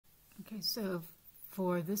Okay, so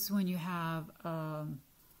for this one you have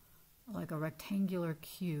like a rectangular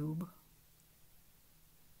cube,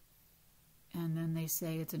 and then they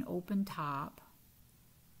say it's an open top.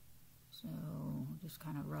 So just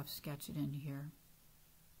kind of rough sketch it in here.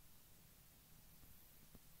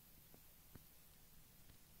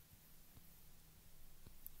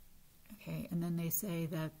 Okay, and then they say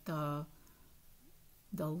that the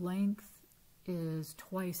length is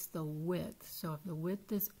twice the width. So if the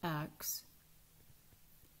width is x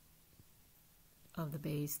of the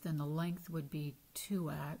base, then the length would be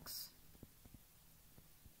 2x.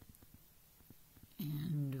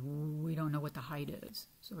 And we don't know what the height is,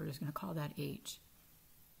 so we're just going to call that h.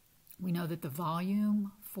 We know that the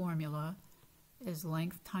volume formula is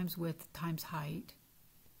length times width times height.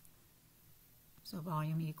 So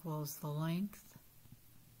volume equals the length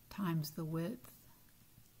times the width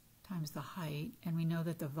times the height, and we know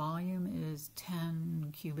that the volume is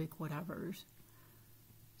 10 cubic whatevers.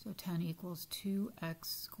 So 10 equals 2x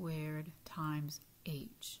squared times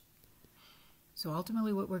h. So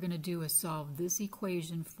ultimately what we're going to do is solve this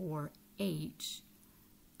equation for h,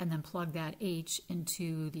 and then plug that h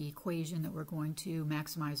into the equation that we're going to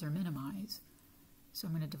maximize or minimize. So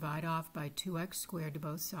I'm going to divide off by 2x squared to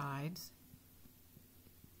both sides.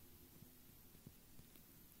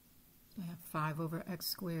 So I have 5 over x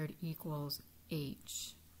squared equals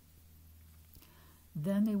h.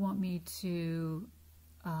 Then they want me to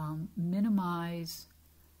minimize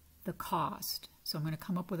the cost. So I'm going to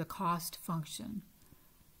come up with a cost function.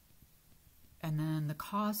 And then the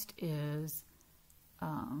cost is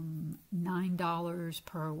 $9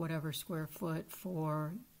 per whatever square foot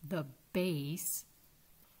for the base.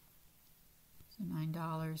 So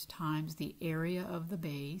 $9 times the area of the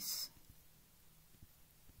base.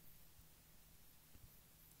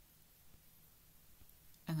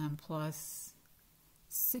 And then plus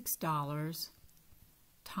 $6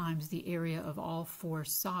 times the area of all 4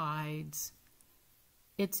 sides,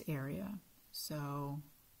 its area. So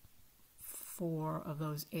 4 of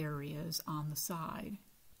those areas on the side.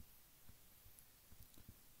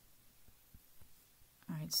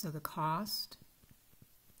 All right, so the cost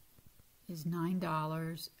is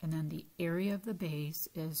 $9, and then the area of the base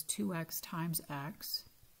is 2x times x.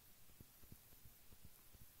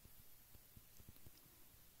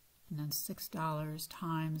 And then $6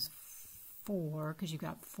 times 4, because you've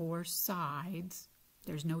got 4 sides.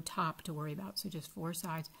 There's no top to worry about, so just 4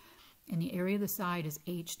 sides. And the area of the side is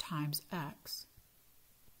h times x.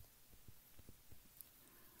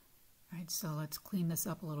 All right, so let's clean this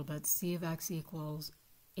up a little bit. C of x equals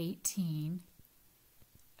 18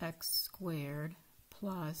 x squared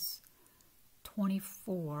plus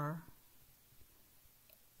 24.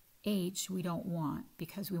 H we don't want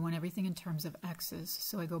because we want everything in terms of x's.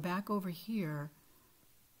 So I go back over here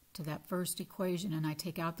to that first equation and I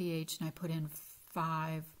take out the h and I put in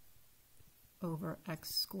 5 over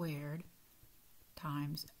x squared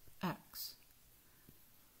times x.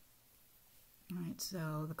 All right,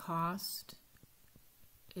 so the cost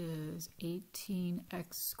is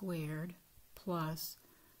 18x squared plus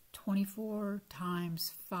 24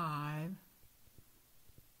 times 5,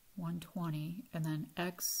 120, and then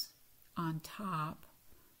x on top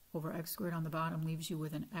over x squared on the bottom leaves you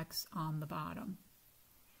with an x on the bottom.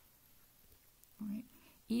 All right.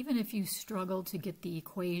 Even if you struggle to get the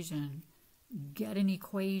equation, get an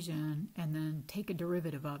equation and then take a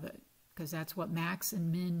derivative of it, because that's what max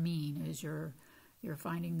and min mean, is you're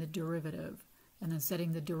finding the derivative and then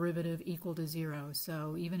setting the derivative equal to 0.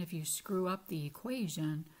 So even if you screw up the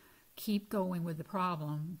equation, keep going with the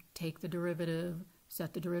problem, take the derivative,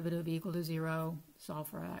 set the derivative equal to 0, solve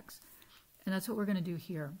for x. And that's what we're going to do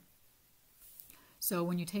here. So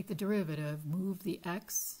when you take the derivative, move the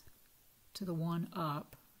x to the 1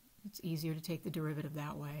 up. It's easier to take the derivative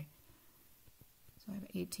that way. So I have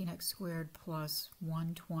 18x squared plus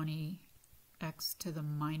 120x to the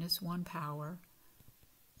minus 1 power.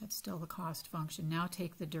 That's still the cost function. Now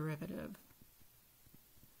take the derivative.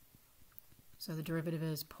 So the derivative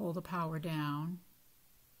is pull the power down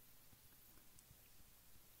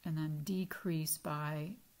and then decrease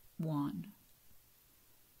by 1.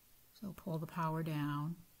 So pull the power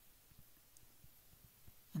down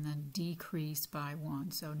and then decrease by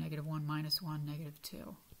 1. So -1 minus 1,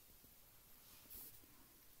 -2.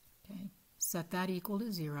 Okay, set that equal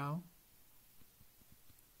to 0.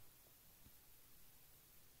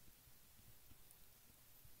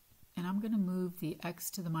 And I'm going to move the x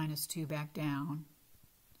to the minus 2 back down.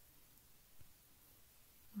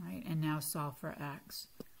 All right, and now solve for x.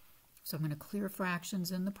 So I'm going to clear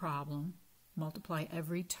fractions in the problem, multiply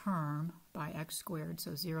every term by x squared,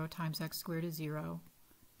 so 0 times x squared is 0.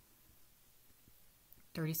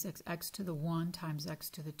 36x to the 1 times x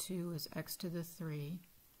to the 2 is x to the 3.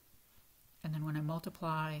 And then when I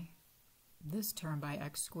multiply this term by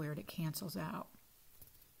x squared, it cancels out.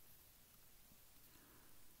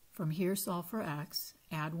 From here, solve for x,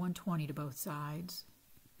 add 120 to both sides,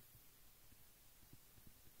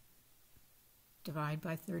 divide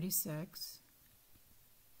by 36,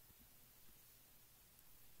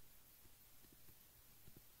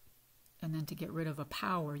 and then to get rid of a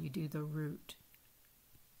power, you do the root.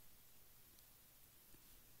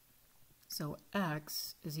 So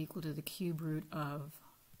x is equal to the cube root of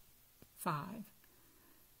 5.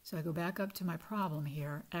 So I go back up to my problem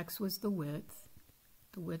here. X was the width.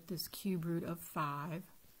 The width is cube root of 5.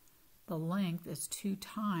 The length is 2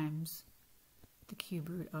 times the cube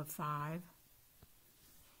root of 5.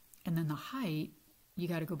 And then the height, you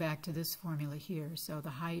got to go back to this formula here. So the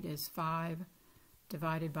height is 5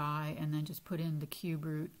 divided by, and then just put in the cube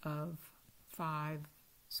root of 5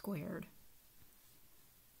 squared,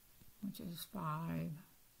 which is 5.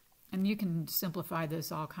 And you can simplify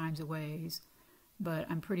this all kinds of ways, but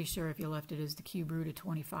I'm pretty sure if you left it as the cube root of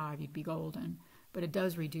 25, you'd be golden. But it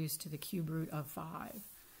does reduce to the cube root of 5,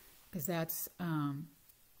 because that's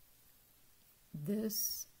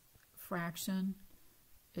this fraction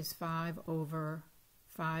is 5 over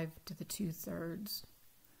 5 to the 2/3.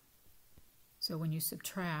 So when you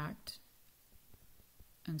subtract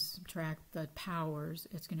the powers,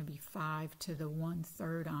 it's going to be 5 to the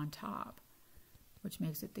 1/3 on top, which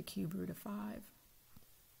makes it the cube root of 5.